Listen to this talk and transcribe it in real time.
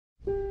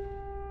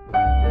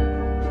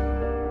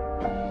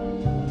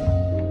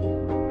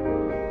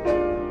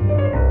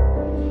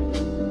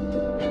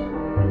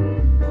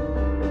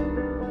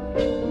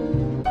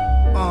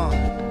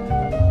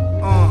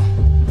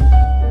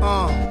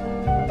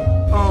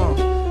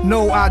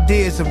No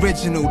idea is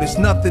original, there's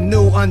nothing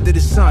new under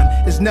the sun.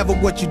 It's never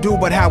what you do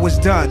but how it's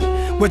done.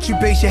 What you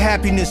base your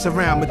happiness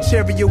around,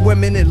 material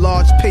women and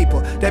large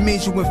paper. That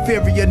means you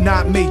inferior,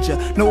 not major.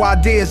 No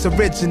idea is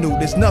original,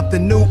 there's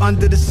nothing new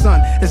under the sun.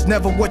 It's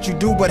never what you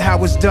do but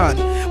how it's done.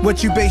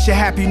 What you base your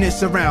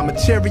happiness around,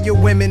 material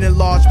women and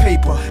large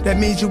paper. That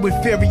means you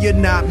inferior,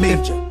 not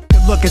major.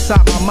 Look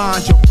inside my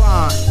mind, you'll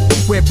find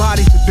where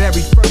bodies are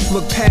buried. First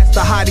look past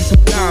the hotties who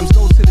dimes.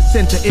 Go to the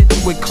center, enter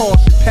with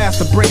caution. Past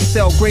the brain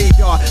cell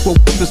graveyard, where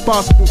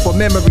responsible for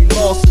memory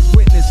losses.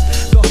 Witness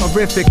the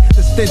horrific,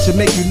 the stench will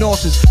make you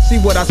nauseous. See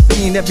what I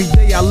seen every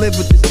day, I live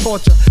with this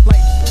torture.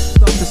 Like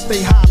stuff to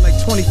stay high like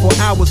 24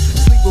 hours.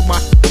 Sleep with my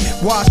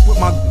wash with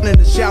my gun in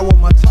the shower.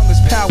 My tongue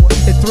is power,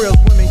 it thrills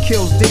women,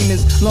 kills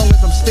demons. Long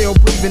as I'm still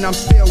breathing, I'm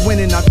still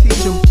winning. I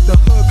teach them the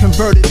hood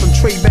converted from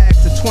tray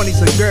bags to 20s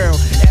a girl.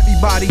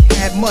 Everybody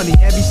had money,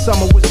 every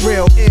summer was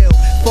real ill.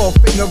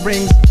 4-finger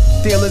rings,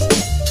 dealers,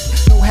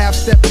 no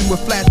half-stepping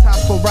with flat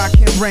tops for rock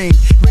and rain.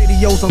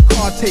 Radios on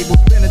card tables,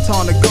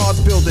 Benetton, the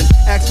guards building.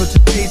 Ask for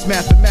today's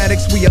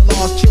mathematics, we are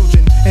lost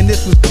children. And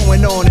this was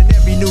going on in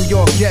every New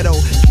York ghetto.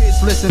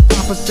 Kids listen,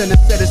 5%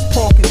 said it's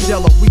pork and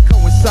jello. We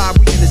coincide,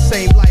 we in the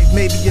same life.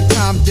 Maybe your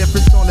time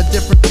difference on a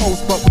different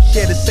coast, but we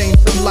share the same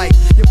sunlight.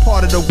 Your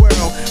part of the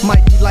world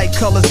might be light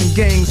colors and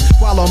gangs,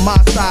 while on my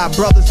side,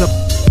 brothers are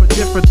for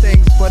different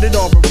things. But it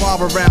all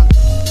revolve around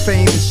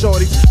fame and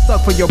shorties.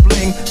 Stuck for your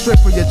bling,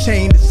 stripped for your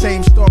chain. The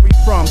same story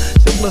from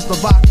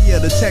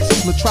Czechoslovakia to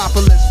Texas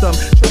metropolis. Them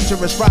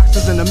treacherous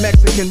rocksters and the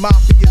Mexican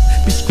mafias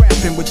be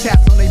scrapping with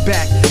tats on their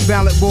back.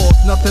 Violent wars,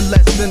 nothing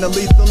less than a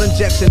lethal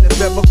injection. If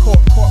ever caught,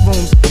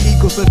 courtrooms,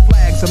 eagles and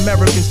flags,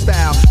 American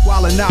style.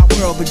 While in our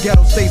world, the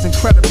ghetto stays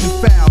incredibly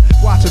foul.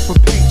 Watching for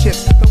pink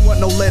chips, don't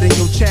want no lead in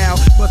your child.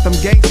 But them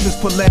gangsters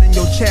put lead in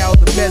your child.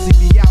 The bezzy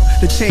be out,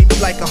 the chain be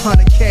like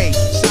 100K.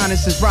 Shining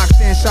since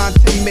Roxanne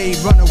Shante made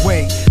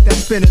Runaway.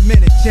 That's been a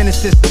minute,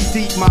 Genesis is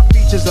deep. My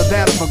features are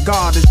that of a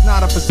god. It's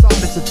not a facade,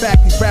 it's a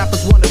fact. These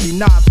rappers wanna be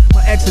knobs.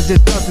 My exodus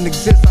doesn't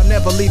exist, I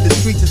never leave the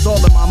streets. It's all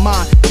in my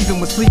mind. Even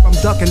with sleep, I'm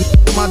ducking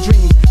my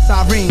dreams.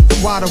 Sirens,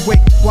 wide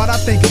awake, why'd I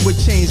think it would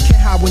change?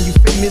 Can't hide when you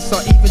famous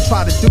or even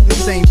try to do the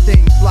same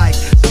things. Like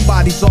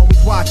somebody's always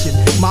watching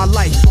my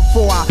life.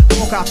 Before I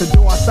walk out the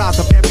door, I size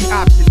up every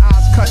option.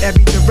 Eyes cut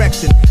every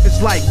direction.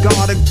 It's like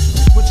God,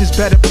 which is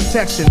better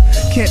protection.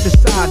 Can't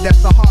decide,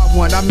 that's a hard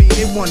one. I mean,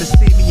 they wanna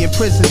see me in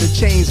prison, the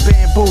chains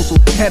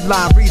bamboozled.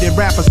 Headline reading,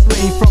 rappers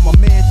fleeing from a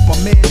man,